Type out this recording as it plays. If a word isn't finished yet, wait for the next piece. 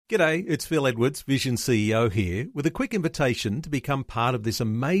G'day, it's Phil Edwards, Vision CEO here, with a quick invitation to become part of this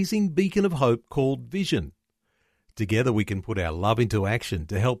amazing beacon of hope called Vision. Together we can put our love into action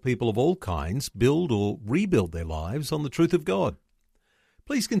to help people of all kinds build or rebuild their lives on the truth of God.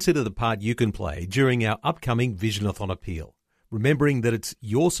 Please consider the part you can play during our upcoming Visionathon appeal, remembering that it's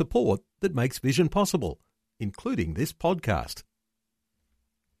your support that makes Vision possible, including this podcast.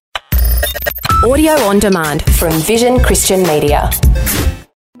 Audio on demand from Vision Christian Media.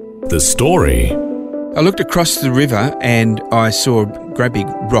 The story. I looked across the river and I saw a great big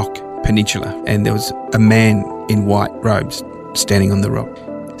rock peninsula, and there was a man in white robes standing on the rock.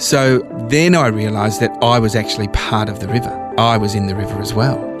 So then I realised that I was actually part of the river. I was in the river as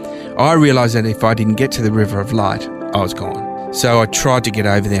well. I realised that if I didn't get to the river of light, I was gone. So I tried to get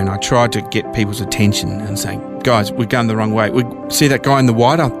over there and I tried to get people's attention and say, guys, we're going the wrong way. We see that guy in the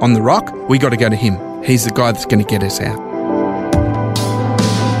white on the rock? We got to go to him. He's the guy that's going to get us out.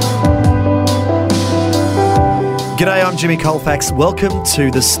 G'day, I'm Jimmy Colfax. Welcome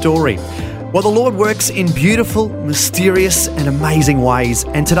to The Story. Well, the Lord works in beautiful, mysterious and amazing ways,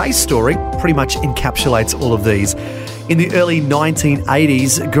 and today's story pretty much encapsulates all of these. In the early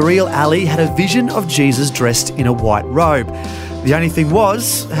 1980s, Guryel Ali had a vision of Jesus dressed in a white robe. The only thing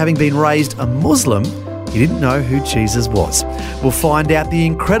was, having been raised a Muslim, he didn't know who Jesus was. We'll find out the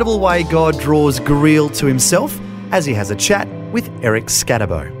incredible way God draws Guryel to himself as he has a chat with Eric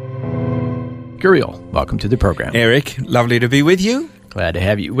Scatterbo. Guryel, welcome to the program. Eric, lovely to be with you. Glad to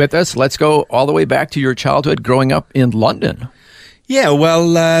have you with us. Let's go all the way back to your childhood growing up in London. Yeah, well,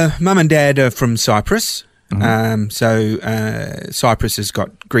 Mum and Dad are from Cyprus. So Cyprus has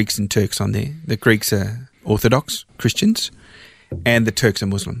got Greeks and Turks on there. The Greeks are Orthodox Christians and the Turks are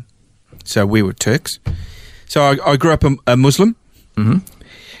Muslim. So we were Turks. So I grew up a Muslim. Mm-hmm.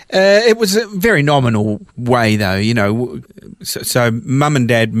 It was a very nominal way, though, you know. So Mum and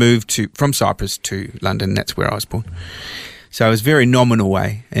Dad moved from Cyprus to London. That's where I was born. So it was a very nominal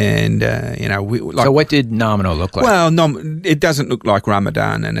way, and so what did nominal look like? Well, it doesn't look like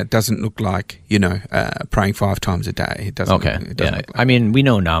Ramadan, and it doesn't look like praying 5 times a day. It doesn't. Okay, it doesn't look like, I mean, we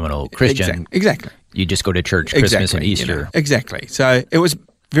know nominal Christian. Exactly. You just go to church Christmas and Easter. Exactly. So it was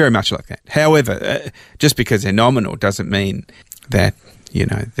very much like that. However, just because they're nominal doesn't mean that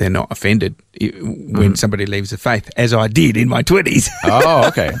they're not offended when somebody leaves the faith, as I did in my 20s. Oh,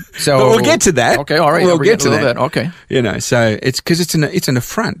 okay. So but we'll get to that. Okay, all right. We'll get to that. Bit. Okay. So it's because it's an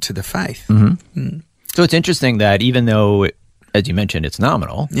affront to the faith. Mm-hmm. Mm. So it's interesting that even though, as you mentioned, it's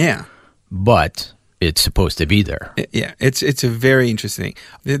nominal. Yeah. But it's supposed to be there. Yeah, it's a very interesting.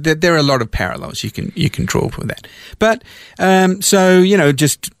 There are a lot of parallels you can draw for that. But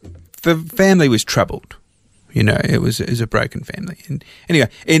just the family was troubled. It was a broken family. And anyway,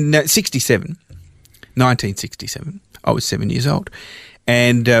 in 1967, I was 7 years old,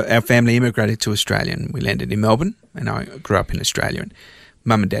 and our family immigrated to Australia, and we landed in Melbourne, and I grew up in Australia, and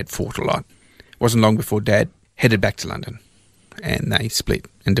Mum and Dad fought a lot. It wasn't long before Dad headed back to London, and they split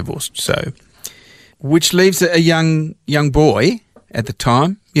and divorced. So, which leaves a young boy at the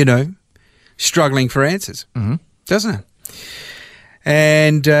time, struggling for answers, doesn't it?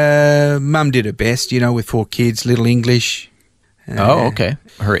 And Mum did her best, with 4 kids, little English. Okay.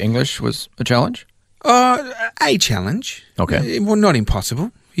 Her English was a challenge? A challenge. Okay. Well, not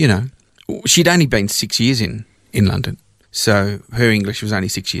impossible, She'd only been 6 years in London, so her English was only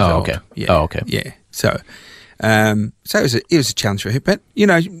 6 years old. Okay. Yeah. Oh, okay. Yeah. So it was a challenge for her. But,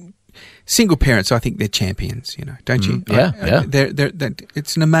 single parents, I think they're champions, don't you? Yeah,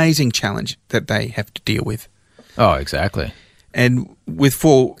 it's an amazing challenge that they have to deal with. Oh, exactly. And with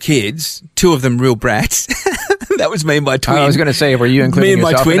 4 kids, 2 of them real brats. That was me and my twin. I was going to say, were you including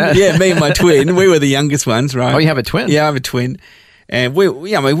yourself me and my twin? in that? Yeah, me and my twin. We were the youngest ones, right? Oh, you have a twin? Yeah, I have a twin. And we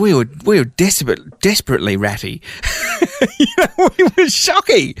were desperately ratty. It was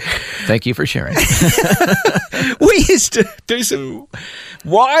shocking. Thank you for sharing. We used to do some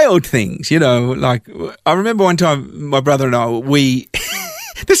wild things, like I remember one time my brother and I,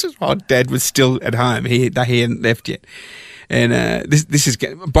 this was while Dad was still at home. He hadn't left yet. And this is,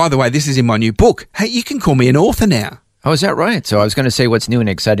 by the way, this is in my new book. Hey, you can call me an author now. Oh, is that right? So I was going to say what's new and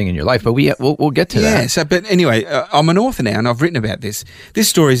exciting in your life, but we'll get to that. Yeah. So, but anyway, I'm an author now, and I've written about this. This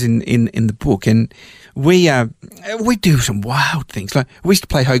story is in the book, and we do some wild things. Like we used to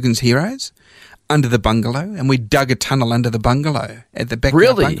play Hogan's Heroes under the bungalow, and we dug a tunnel under the bungalow at the back of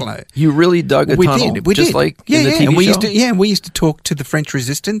the bungalow. You really dug a tunnel? We did. Like in the TV and we show? we used to talk to the French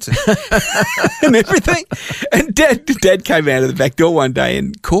Resistance and everything. And Dad came out of the back door one day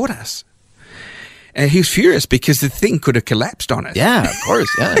and caught us. And he was furious because the thing could have collapsed on us. Yeah, of course,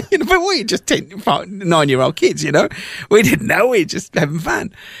 yeah. But we were just 9-year-old kids, We didn't know. We were just having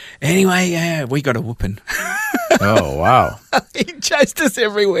fun. Anyway, we got a whooping. Oh, wow. He chased us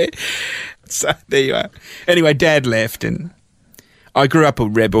everywhere. So there you are. Anyway, Dad left and I grew up a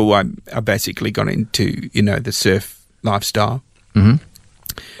rebel. I basically got into, the surf lifestyle. Mm-hmm.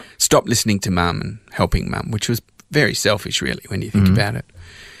 Stopped listening to Mum and helping Mum, which was very selfish, really, when you think about it,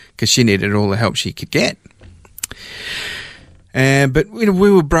 because she needed all the help she could get. But we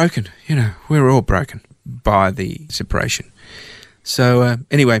were broken. We were all broken by the separation. So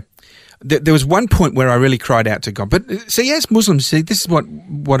anyway, there was one point where I really cried out to God. But see, as Muslims, this is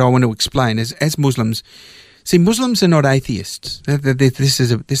what I want to explain. As Muslims, Muslims are not atheists. This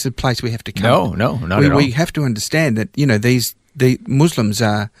is a place we have to come. No, not at all. We have to understand that the Muslims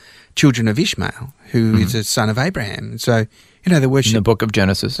are children of Ishmael, who is a son of Abraham. So they worship in the book of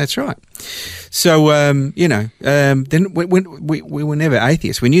Genesis. That's right. So then we were never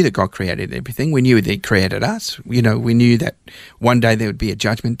atheists. We knew that God created everything. We knew that He created us. We knew that one day there would be a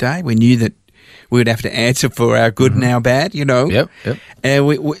judgment day. We knew that we would have to answer for our good and our bad, Yep.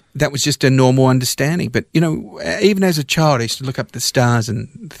 And that was just a normal understanding. But, even as a child, I used to look up the stars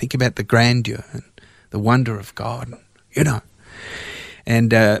and think about the grandeur and the wonder of God,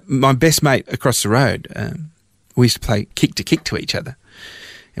 And my best mate across the road, we used to play kick to each other.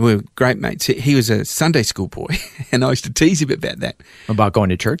 And we were great mates. He was a Sunday school boy, and I used to tease him about that. About going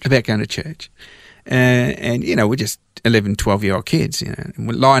to church? About going to church. And we're just 11, 12-year-old kids, and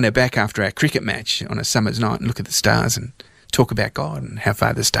we're lying our back after our cricket match on a summer's night and look at the stars and talk about God and how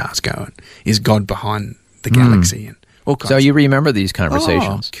far the stars go and is God behind the galaxy and all kinds. So you remember these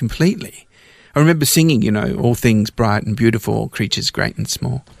conversations? Oh, completely. I remember singing, all things bright and beautiful, all creatures great and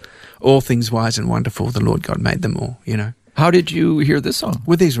small, all things wise and wonderful, the Lord God made them all, How did you hear this song?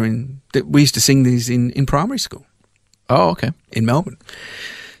 Well, we used to sing these in primary school. Oh, okay. In Melbourne.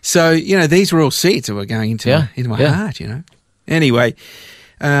 So, these were all seeds that were going into my heart, Anyway,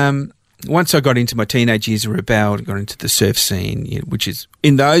 once I got into my teenage years, I rebelled and got into the surf scene, which is,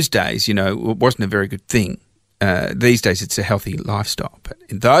 in those days, it wasn't a very good thing. These days it's a healthy lifestyle. But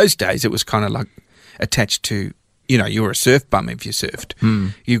in those days it was kind of like attached to, you were a surf bum if you surfed.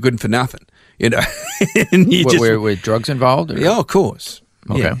 You're good for nothing, And were drugs involved? Or? Yeah, of course.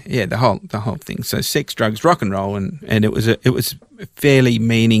 Okay. Yeah, the whole thing. So sex, drugs, rock and roll, and it was a fairly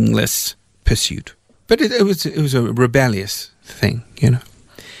meaningless pursuit. But it was a rebellious thing,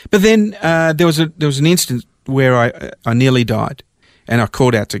 But then there was an instant where I nearly died, and I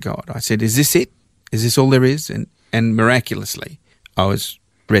called out to God. I said, "Is this it? Is this all there is?" And miraculously, I was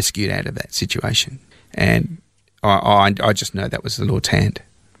rescued out of that situation, and I just know that was the Lord's hand,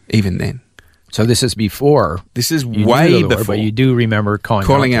 even then. So this is before. This is way before. But you do remember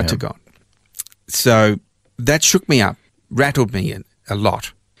calling out to God. So that shook me up, rattled me a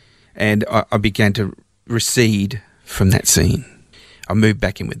lot, and I began to recede from that scene. I moved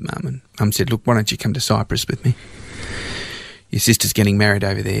back in with Mum, and Mum said, "Look, why don't you come to Cyprus with me? Your sister's getting married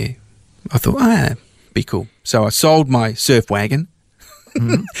over there." I thought, be cool. So I sold my surf wagon.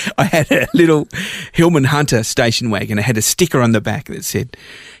 Mm-hmm. I had a little Hillman Hunter station wagon. I had a sticker on the back that said,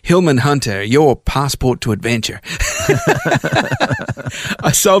 "Hillman Hunter, your passport to adventure."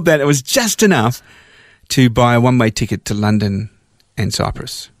 I sold that. It was just enough to buy a one-way ticket to London and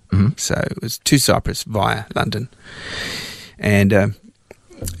Cyprus. Mm-hmm. So it was to Cyprus via London. And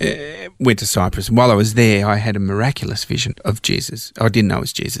went to Cyprus. And while I was there, I had a miraculous vision of Jesus. I didn't know it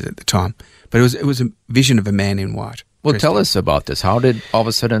was Jesus at the time, but it was a vision of a man in white. Well, tell us about this. How did all of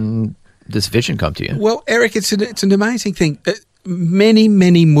a sudden this vision come to you? Well, Eric, it's an amazing thing.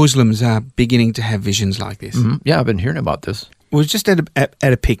 Many Muslims are beginning to have visions like this. Mm-hmm. Yeah, I've been hearing about this. We was just at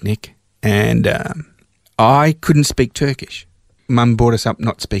a picnic, and I couldn't speak Turkish. Mum brought us up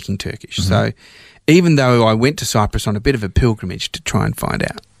not speaking Turkish. Mm-hmm. So even though I went to Cyprus on a bit of a pilgrimage to try and find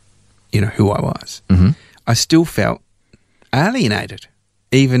out, who I was, mm-hmm. I still felt alienated,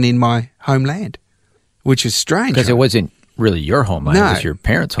 even in my homeland, which is strange. Because it wasn't really your homeland, it was your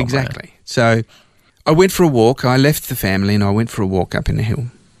parents' homeland. Exactly. So I went for a walk. I left the family and I went for a walk up in the hill.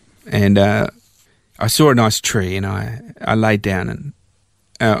 And I saw a nice tree and I laid down and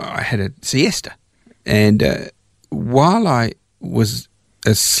I had a siesta. And while I was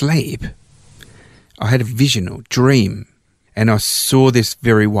asleep, I had a vision or dream, and I saw this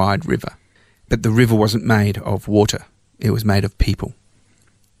very wide river. But the river wasn't made of water. It was made of people.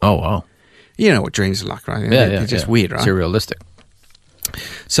 Oh, wow. You know what dreams are like, right? Yeah, They're just weird, right? Surrealistic.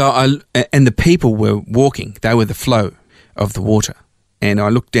 So and the people were walking. They were the flow of the water. And I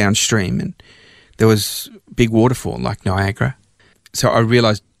looked downstream and there was a big waterfall like Niagara. So I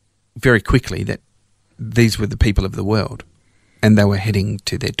realised very quickly that these were the people of the world, and they were heading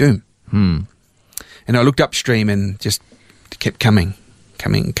to their doom. And I looked upstream and just kept coming.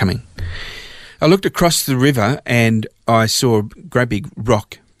 I looked across the river and I saw a great big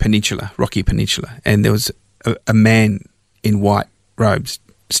rocky peninsula, and there was a man in white robes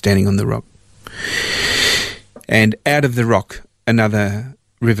standing on the rock. And out of the rock, another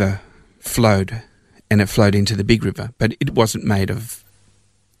river flowed, and it flowed into the big river, but it wasn't made of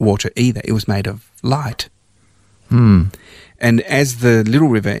water either. It was made of light. And as the little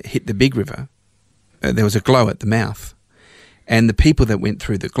river hit the big river, there was a glow at the mouth, and the people that went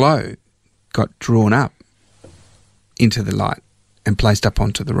through the glow got drawn up into the light and placed up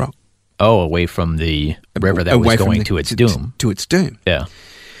onto the rock. Oh, away from the river that was going to its doom. To its doom. Yeah.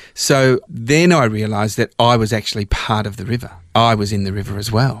 So then I realised that I was actually part of the river. I was in the river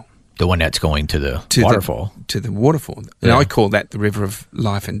as well. The one that's going to the waterfall. To the waterfall. And I call that the river of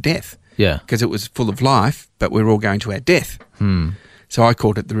life and death. Yeah. Because it was full of life, but we were all going to our death. So I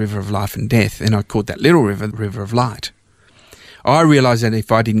called it the river of life and death, and I called that little river the river of light. I realised that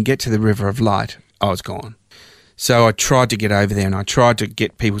if I didn't get to the river of light, I was gone. So I tried to get over there, and I tried to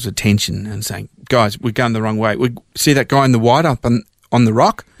get people's attention and saying, guys, we're going the wrong way. We see that guy in the white up on the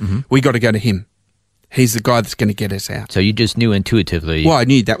rock? We got to go to him. He's the guy that's going to get us out. So you just knew intuitively. Well, I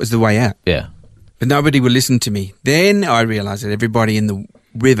knew that was the way out. Yeah. But nobody would listen to me. Then I realised that everybody in the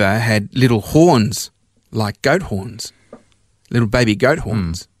river had little horns, like goat horns, little baby goat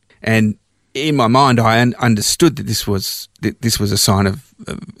horns. And in my mind, I understood that this was a sign of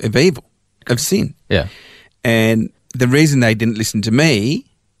evil, of sin. Yeah. And the reason they didn't listen to me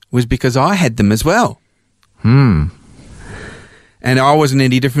was because I had them as well. And I wasn't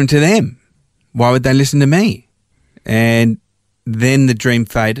any different to them. Why would they listen to me? And then the dream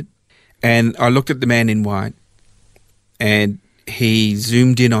faded, and I looked at the man in white, and he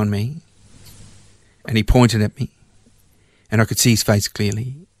zoomed in on me, and he pointed at me, and I could see his face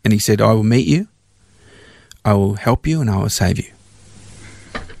clearly. And he said, I will meet you, I will help you, and I will save you.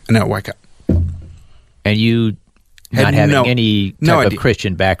 And I woke up. And you, not having any type of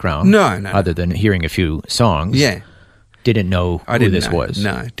Christian background, no, other than hearing a few songs, didn't know who this was.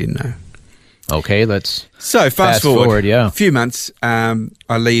 No, didn't know. Okay, let's fast forward. Yeah, a few months. I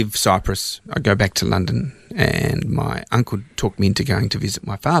leave Cyprus. I go back to London, and my uncle talked me into going to visit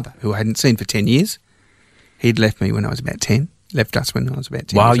my father, who I hadn't seen for 10 years. He'd left me when I was about 10. Left us when I was about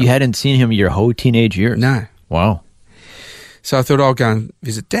 10. Wow, you hadn't seen him your whole teenage years? No. Wow. So I thought I'll go and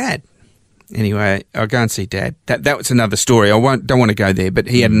visit Dad. Anyway, I'll go and see Dad. That was another story. Don't want to go there, but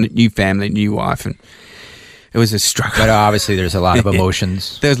he had a new family, new wife, and it was a struggle. But obviously there's a lot of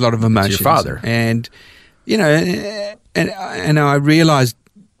emotions. There's a lot of emotions. It's your father. And, and I realised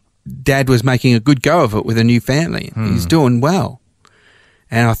Dad was making a good go of it with a new family. He's doing well.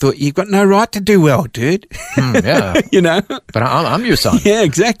 And I thought, you've got no right to do well, dude. Yeah. But I'm your son. Yeah,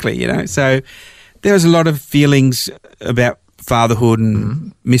 exactly. So there was a lot of feelings about fatherhood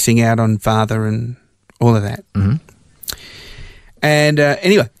and missing out on father and all of that. And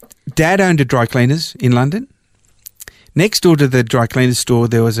anyway, Dad owned a dry cleaners in London. Next door to the dry cleaners store,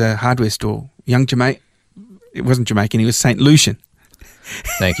 there was a hardware store. It wasn't Jamaican, he was St. Lucian.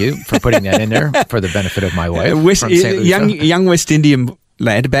 Thank you for putting that in there for the benefit of my wife. Young West Indian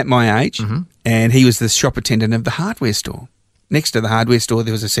lad, about my age, and he was the shop attendant of the hardware store. Next to the hardware store,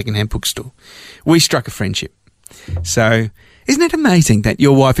 there was a second-hand bookstore. We struck a friendship. So, isn't it amazing that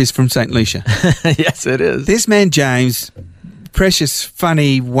your wife is from St. Lucia? Yes, it is. This man, James, precious,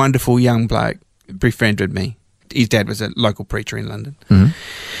 funny, wonderful young bloke, befriended me. His dad was a local preacher in London.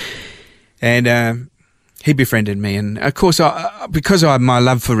 And he befriended me. And, of course, because of my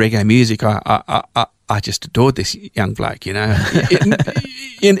love for reggae music, I just adored this young bloke, in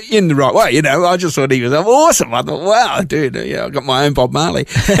the right way, I just thought he was awesome. I thought, wow, dude, I got my own Bob Marley.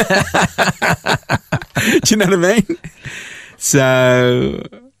 Do you know what I mean? So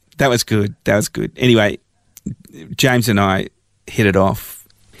that was good. Anyway, James and I hit it off.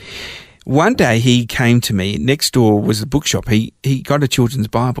 One day he came to me. Next door was a bookshop. He got a children's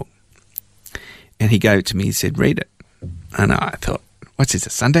Bible, and he gave it to me. He said, read it. And I thought, what's this,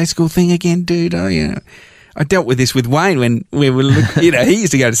 a Sunday school thing again, dude? I dealt with this with Wayne when we were, he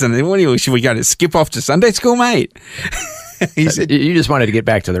used to go to Sunday. Should we go to skip off to Sunday school, mate? He said, you just wanted to get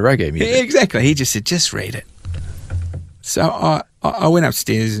back to the reggae music. Yeah, exactly. He just said, just read it. So I went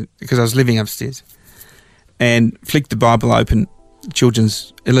upstairs because I was living upstairs and flicked the Bible open,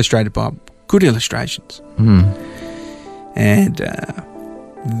 children's illustrated Bible, good illustrations. And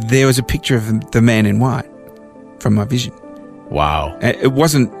there was a picture of the man in white from my vision. Wow. It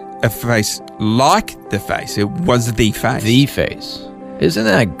wasn't a face like the face. It was the face. The face. Isn't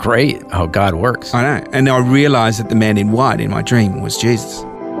that great how God works? I know. And I realised that the man in white in my dream was Jesus.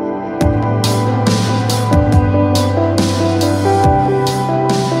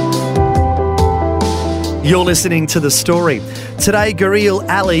 You're listening to The Story. Today, Guryel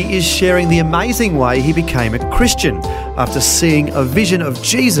Ali is sharing the amazing way he became a Christian after seeing a vision of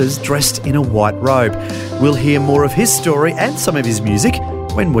Jesus dressed in a white robe. We'll hear more of his story and some of his music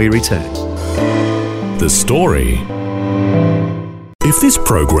when we return. The Story. If this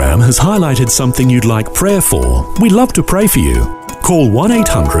program has highlighted something you'd like prayer for, we'd love to pray for you. Call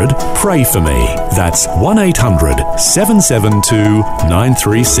 1-800-PRAY-FOR-ME. That's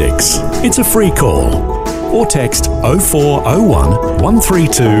 1-800-772-936. It's a free call. Or text 0401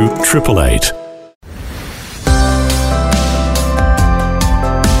 132 888.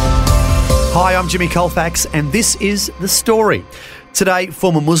 Hi, I'm Jimmy Colfax, and this is The Story. Today,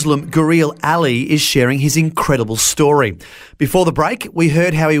 former Muslim Guryel Ali is sharing his incredible story. Before the break, we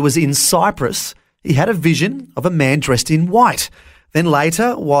heard how he was in Cyprus. He had a vision of a man dressed in white. Then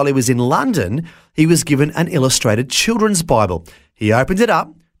later, while he was in London, he was given an illustrated children's Bible. He opened it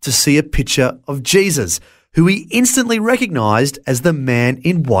up to see a picture of Jesus, who he instantly recognised as the man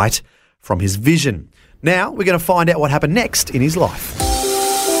in white from his vision. Now, we're going to find out what happened next in his life.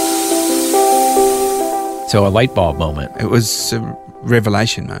 So a light bulb moment. It was a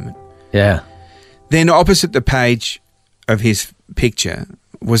revelation moment. Yeah. Then opposite the page of his picture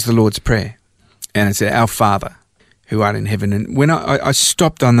was the Lord's Prayer. And it said, Our Father, who art in heaven. And when I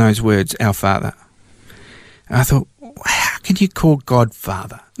stopped on those words, Our Father, I thought, how can you call God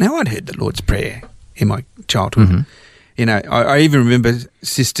Father? Now, I'd heard the Lord's Prayer in my childhood. Mm-hmm. You know, I even remember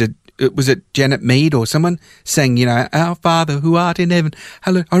was it Janet Mead or someone saying, Our Father who art in heaven.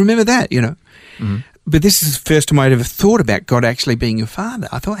 Hello. I remember that, Mm-hmm. But this is the first time I'd ever thought about God actually being your father.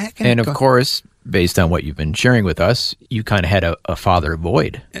 I thought, how can And God... of course, based on what you've been sharing with us, you kind of had a father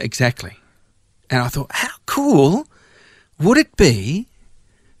void. Exactly. And I thought, how cool would it be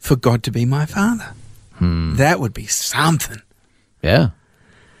for God to be my father? That would be something. Yeah.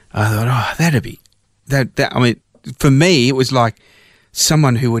 I thought, that'd be... I mean, for me, it was like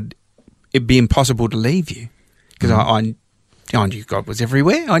someone who it'd be impossible to leave you. Because I knew God was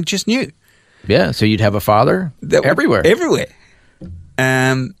everywhere. I just knew. Yeah, so you'd have a father everywhere. Everywhere.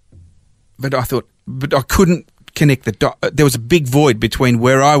 But I thought, I couldn't connect the dot. There was a big void between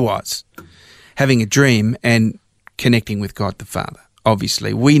where I was, having a dream, and connecting with God the Father.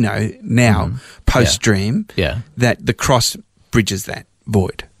 Obviously, we know now, post-dream, that the cross bridges that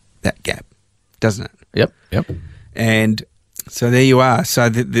void, that gap, doesn't it? Yep. And so there you are. So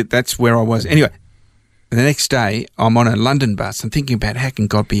that's where I was. Anyway, the next day, I'm on a London bus. I'm thinking about how can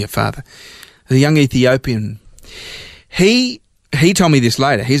God be a father? The young Ethiopian, he told me this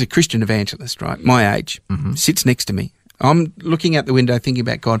later. He's a Christian evangelist, right? My age, sits next to me. I'm looking out the window thinking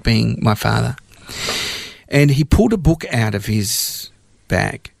about God being my father. And he pulled a book out of his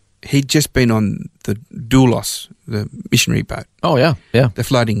bag. He'd just been on the Doulos, the missionary boat. Oh, yeah. The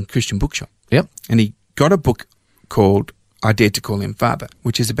floating Christian bookshop. Yep. And he got a book called I Dared to Call Him Father,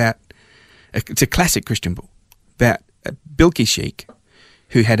 which is it's a classic Christian book about a Bilki sheik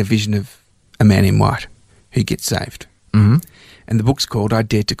who had a vision of a man in white who gets saved. Mm-hmm. And the book's called I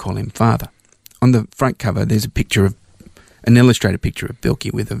Dared to Call Him Father. On the front cover, there's an illustrated picture of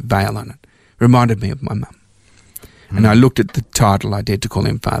Bilki with a veil on it. Reminded me of my mum. Mm-hmm. And I looked at the title, I Dared to Call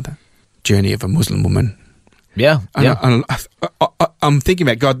Him Father, Journey of a Muslim Woman. Yeah. I'm thinking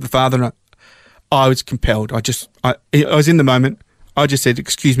about God the Father, and I was compelled. I was in the moment. I just said,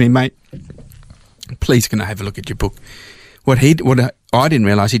 excuse me, mate, please can I have a look at your book? What I didn't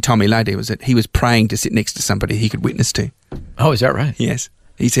realise, he told me later, was that he was praying to sit next to somebody he could witness to. Oh, is that right? Yes.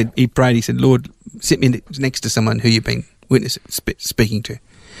 He prayed, he said, Lord, sit me next to someone who you've been speaking to.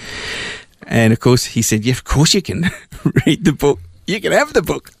 And of course, he said, yeah, of course you can read the book. You can have the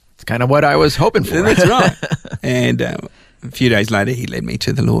book. It's kind of what I was hoping for. That's right. And a few days later, he led me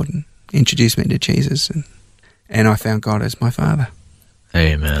to the Lord and introduced me to Jesus. And I found God as my father.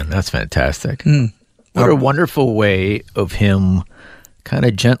 Amen. That's fantastic. Mm. What a wonderful way of him kind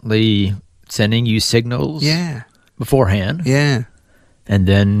of gently sending you signals beforehand. Yeah. And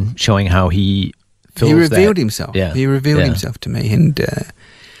then showing how he feels. He revealed himself. Yeah. He revealed himself to me. And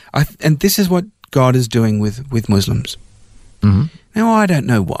this is what God is doing with Muslims. Mm-hmm. Now, I don't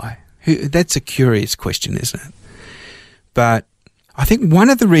know why. That's a curious question, isn't it? But I think one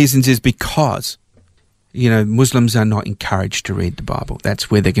of the reasons is because, Muslims are not encouraged to read the Bible.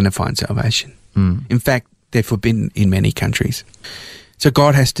 That's where they're going to find salvation. Mm. In fact, they're forbidden in many countries. So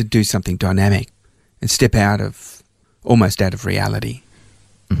God has to do something dynamic and step almost out of reality,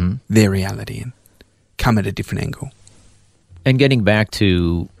 their reality, and come at a different angle. And getting back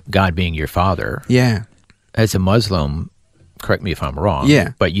to God being your father, Yeah. as a Muslim, correct me if I'm wrong,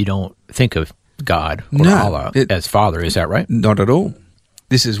 Yeah. but you don't think of God or No, Allah as father, is that right? Not at all.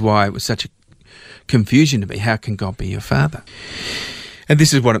 This is why it was such a confusion to me. How can God be your father? And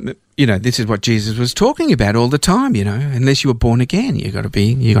this is what this is what Jesus was talking about all the time. Unless you were born again, you got to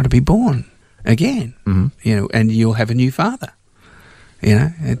be born again. Mm-hmm. And you'll have a new father.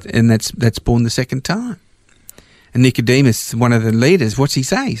 And that's born the second time. And Nicodemus, one of the leaders, what's he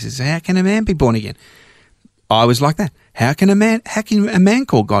say? He says, "How can a man be born again?" I was like that. How can a man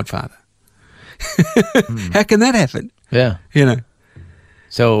call God Father? How can that happen? Yeah. You know.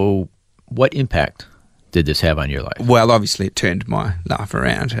 So what impact did this have on your life? Well, obviously it turned my life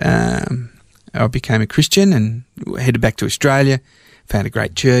around. I became a Christian and headed back to Australia, found a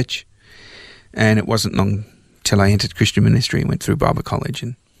great church, and it wasn't long till I entered Christian ministry and went through Bible college.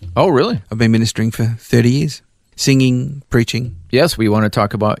 And Oh, really? I've been ministering for 30 years, singing, preaching. Yes, we want to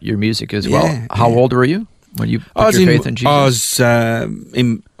talk about your music as well. Yeah, How yeah. old were you when you put your faith in Jesus? I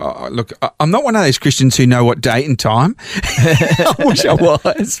was look, I'm not one of those Christians who know what date and time. I wish I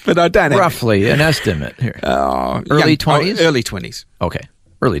was, but I don't. Roughly, an estimate here. Early 20s? Early 20s. Okay.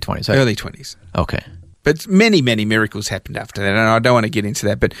 Early 20s. Early 20s. Okay. But many, many miracles happened after that, and I don't want to get into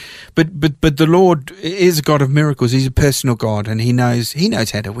that. But the Lord is a God of miracles. He's a personal God, and He knows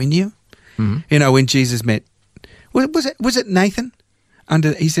how to win you. Mm-hmm. When Jesus met, was it Nathan?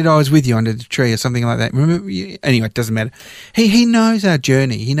 He said, "I was with you under the tree," or something like that. Remember? Anyway, it doesn't matter. He knows our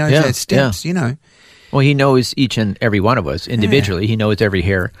journey. He knows our steps. Well, He knows each and every one of us individually. He knows every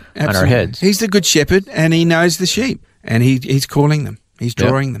hair on our heads. He's the good shepherd, and He knows the sheep, and He's calling them. He's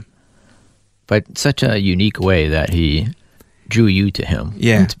drawing them. But such a unique way that He drew you to Him.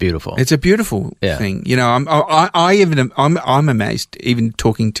 Yeah, it's beautiful. It's a beautiful thing. I'm amazed, even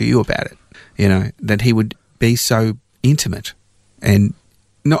talking to you about it. That He would be so intimate and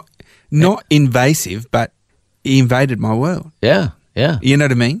not invasive, but He invaded my world. Yeah. You know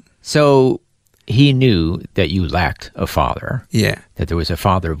what I mean? So He knew that you lacked a father. Yeah. That there was a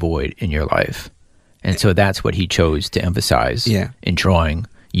father void in your life. And so that's what He chose to emphasize in drawing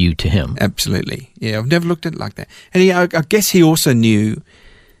you to Him. Absolutely. Yeah, I've never looked at it like that. And I guess He also knew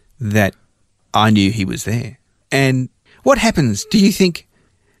that I knew He was there. And what happens, do you think,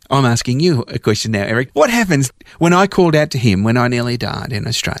 I'm asking you a question now, Eric, what happens when I called out to Him when I nearly died in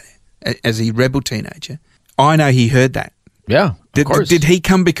Australia as a rebel teenager? I know He heard that. Yeah, of course. Did He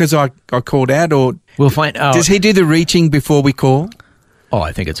come because I called out, or we'll find out. Does He do the reaching before we call? Oh,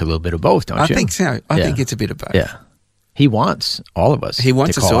 I think it's a little bit of both, don't you? I think so. I think it's a bit of both. Yeah. He wants all of us He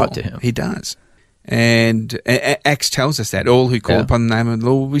wants to us call all. out to Him. He does. And Acts tells us that all who call upon the name of the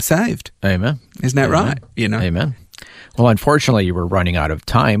Lord will be saved. Amen. Isn't that right? Amen. Well, unfortunately, we're running out of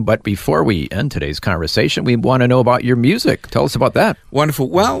time, but before we end today's conversation, we want to know about your music. Tell us about that. Wonderful.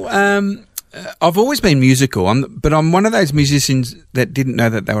 Well, I've always been musical, but I'm one of those musicians that didn't know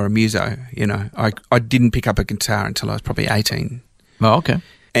that they were a muso. I didn't pick up a guitar until I was probably 18. Oh, okay.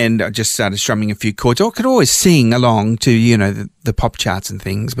 And I just started strumming a few chords. I could always sing along to, the pop charts and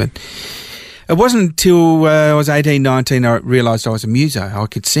things, but it wasn't until I was 18, 19 I realised I was a muso. I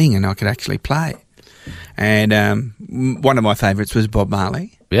could sing and I could actually play. And one of my favourites was Bob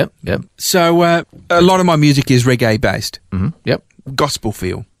Marley. Yep. So a lot of my music is reggae-based. Mm-hmm. Yep. Gospel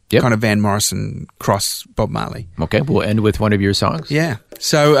feel. Yep. Kind of Van Morrison cross Bob Marley. Okay, we'll end with one of your songs. Yeah.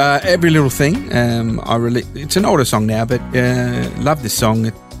 So Every Little Thing, it's an older song now, but love this song.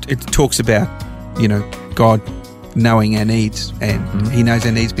 It talks about, God knowing our needs, and He knows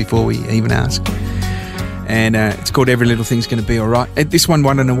our needs before we even ask. And it's called Every Little Thing's Going to Be All Right. This one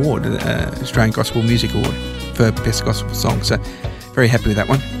won an award, Australian Gospel Music Award for Best Gospel Song. So very happy with that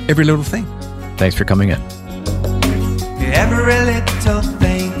one. Every Little Thing. Thanks for coming in. Every little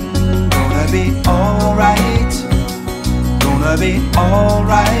thing gonna be alright. Gonna be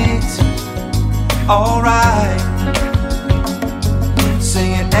alright. Alright.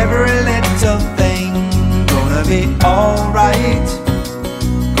 Singing every little thing gonna be alright.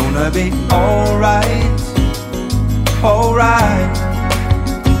 Gonna be alright. Alright.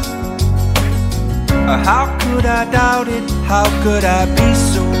 How could I doubt it? How could I be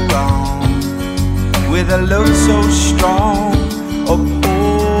so wrong? With a love so strong,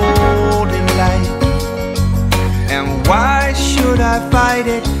 upholding life. And why should I fight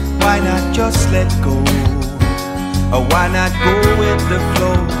it? Why not just let go? Or why not go with the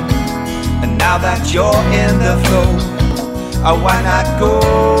flow? And now that you're in the flow, or why not go?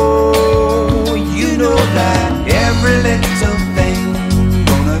 You know that every little thing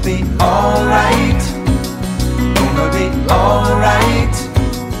gonna be alright. Gonna be alright.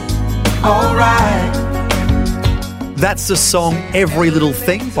 Alright. That's the song Every Little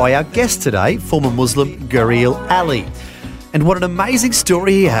Thing by our guest today, former Muslim Guryel Ali. And what an amazing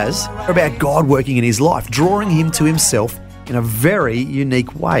story he has about God working in his life, drawing him to himself in a very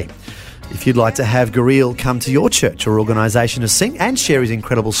unique way. If you'd like to have Guryel come to your church or organisation to sing and share his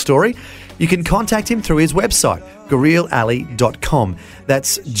incredible story, you can contact him through his website, guryelali.com.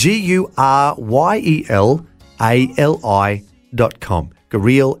 That's GURYELALI.com.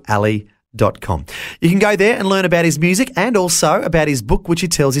 GuryelAli.com. You can go there and learn about his music and also about his book, which he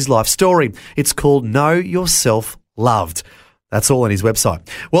tells his life story. It's called Know Yourself Loved. That's all on his website.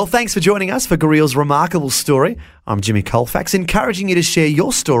 Well, thanks for joining us for Guryel's remarkable story. I'm Jimmy Colfax, encouraging you to share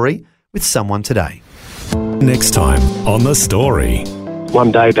your story with someone today. Next time on The Story.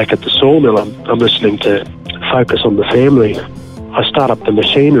 One day back at the sawmill, I'm listening to Focus on the Family. I start up the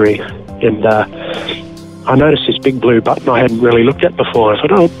machinery and I noticed this big blue button I hadn't really looked at before. I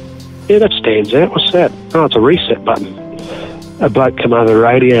thought, oh, yeah, that stands out. What's that? Oh, it's a reset button. A bloke came over the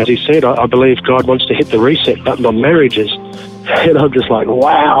radio, as he said, I believe God wants to hit the reset button on marriages. And I'm just like,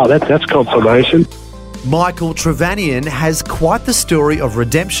 wow, that's confirmation. Michael Trevanian has quite the story of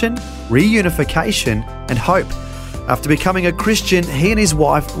redemption, reunification and hope. After becoming a Christian, he and his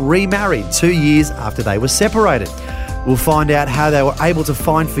wife remarried 2 years after they were separated. We'll find out how they were able to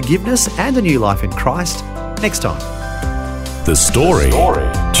find forgiveness and a new life in Christ next time. The Story.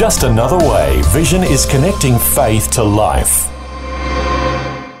 Just another way Vision is connecting faith to life.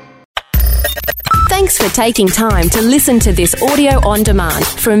 Thanks for taking time to listen to this audio on demand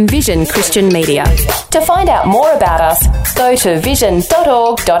from Vision Christian Media. To find out more about us, go to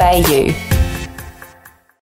vision.org.au.